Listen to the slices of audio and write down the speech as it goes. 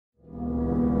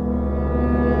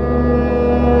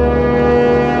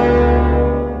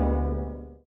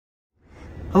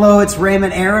Hello, it's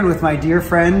Raymond Aaron with my dear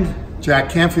friend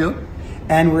Jack Canfield.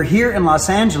 And we're here in Los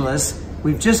Angeles.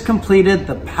 We've just completed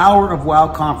the Power of Wow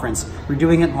conference. We're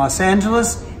doing it in Los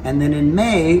Angeles, and then in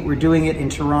May, we're doing it in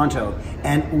Toronto.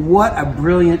 And what a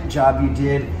brilliant job you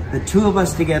did. The two of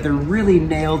us together really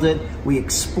nailed it. We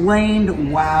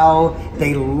explained wow,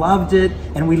 they loved it,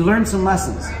 and we learned some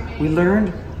lessons. We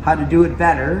learned how to do it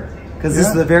better, because this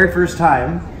is the very first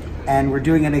time. And we're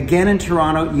doing it again in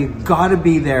Toronto. You gotta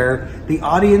be there. The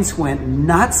audience went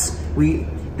nuts.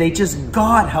 They just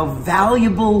got how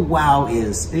valuable wow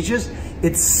is.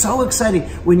 It's so exciting.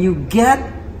 When you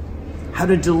get how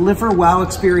to deliver wow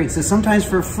experiences, sometimes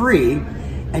for free,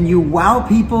 and you wow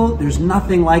people, there's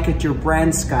nothing like it. Your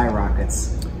brand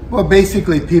skyrockets. Well,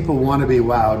 basically, people want to be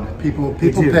wowed. People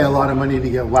pay a lot of money to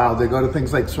get wowed. They go to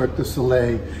things like Cirque du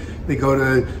Soleil. They go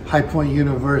to High Point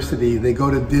University, they go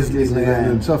to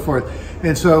Disneyland and so forth.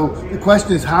 And so the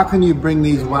question is, how can you bring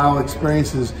these wow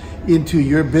experiences into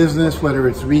your business, whether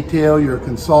it's retail, you're a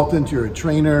consultant, you're a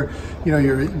trainer,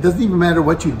 it doesn't even matter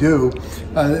what you do,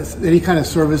 any kind of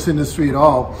service industry at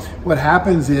all. What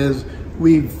happens is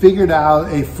we've figured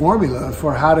out a formula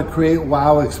for how to create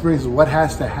wow experiences, what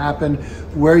has to happen,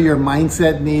 where your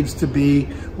mindset needs to be,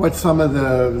 what some of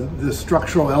the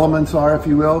structural elements are, if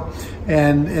you will,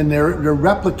 and they're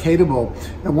replicatable.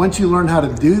 And once you learn how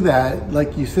to do that,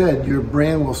 like you said, your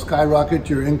brand will skyrocket,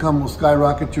 your income will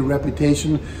skyrocket, your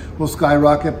reputation will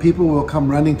skyrocket, people will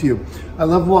come running to you. I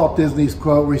love Walt Disney's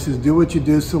quote where he says, do what you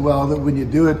do so well that when you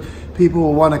do it, people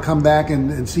will want to come back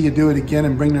and see you do it again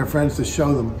and bring their friends to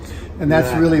show them. And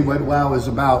that's really what wow is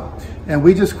about. And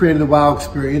we just created a wow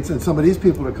experience, and some of these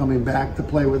people are coming back to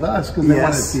play with us because they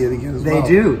want to see it again as well. They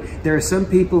do. There are some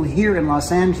people here in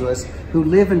Los Angeles who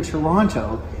live in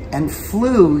Toronto and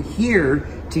flew here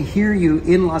to hear you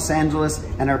in Los Angeles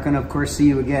and are going to, of course, see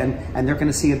you again, and they're going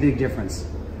to see a big difference.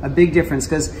 A big difference,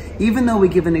 because even though we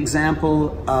give an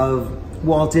example of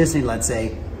Walt Disney, let's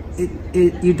say,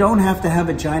 you don't have to have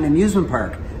a giant amusement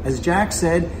park. As Jack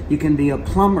said, you can be a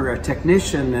plumber, a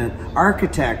technician, an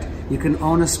architect, you can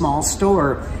own a small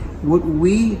store. What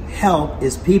we help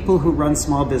is people who run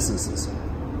small businesses,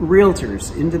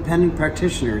 realtors, independent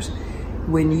practitioners.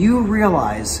 When you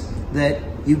realize that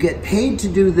you get paid to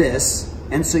do this,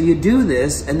 and so you do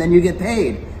this, and then you get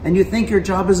paid, and you think your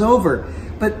job is over,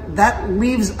 but that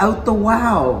leaves out the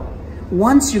wow.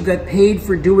 Once you get paid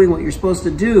for doing what you're supposed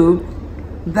to do,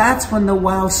 that's when the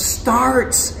wow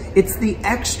starts. It's the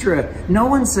extra. No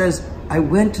one says, I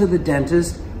went to the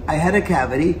dentist, I had a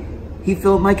cavity, he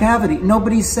filled my cavity.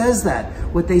 Nobody says that.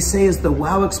 What they say is the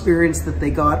wow experience that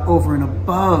they got over and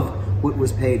above what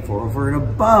was paid for, over and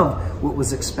above what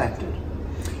was expected.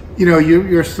 You know,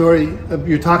 your story,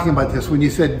 you're talking about this when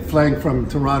you said flying from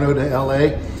Toronto to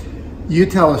LA. You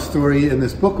tell a story in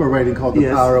this book we're writing called The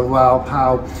Power of Wow,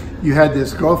 how you had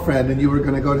this girlfriend and you were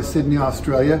going to go to Sydney,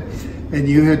 Australia, and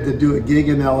you had to do a gig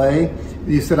in LA.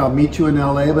 You said, I'll meet you in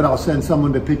LA, but I'll send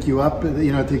someone to pick you up,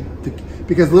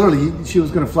 because literally she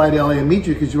was going to fly to LA and meet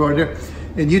you because you were there.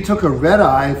 And you took a red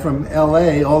eye from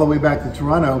LA all the way back to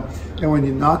Toronto. And when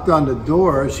you knocked on the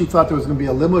door, she thought there was going to be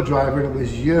a limo driver and it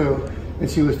was you. And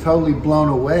she was totally blown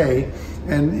away.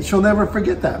 And she'll never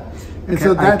forget that. And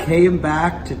so I came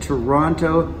back to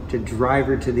Toronto to drive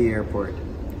her to the airport.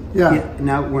 Yeah.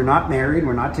 Now, we're not married,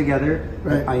 we're not together.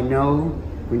 Right. But I know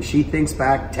when she thinks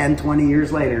back 10, 20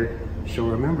 years later, she'll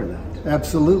remember that.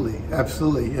 Absolutely,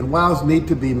 absolutely. And wows need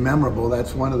to be memorable.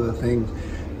 That's one of the things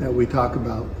that we talk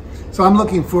about. So I'm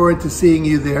looking forward to seeing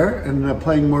you there and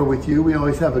playing more with you. We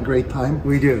always have a great time.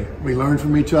 We do. We learn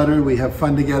from each other, we have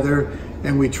fun together,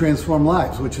 and we transform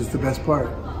lives, which is the best part.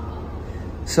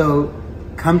 So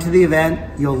come to the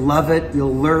event, you'll love it,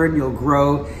 you'll learn, you'll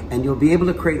grow, and you'll be able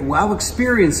to create wow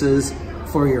experiences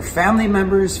for your family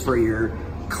members, for your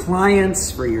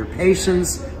clients, for your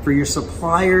patients, for your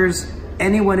suppliers,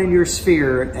 anyone in your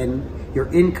sphere, and your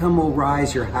income will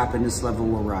rise, your happiness level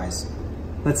will rise.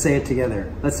 Let's say it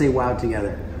together. Let's say wow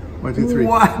together. 1, 2, 3.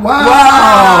 Wow!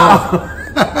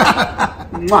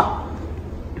 Wow!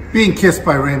 Being kissed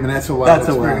by Raymond, that's a wow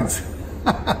experience.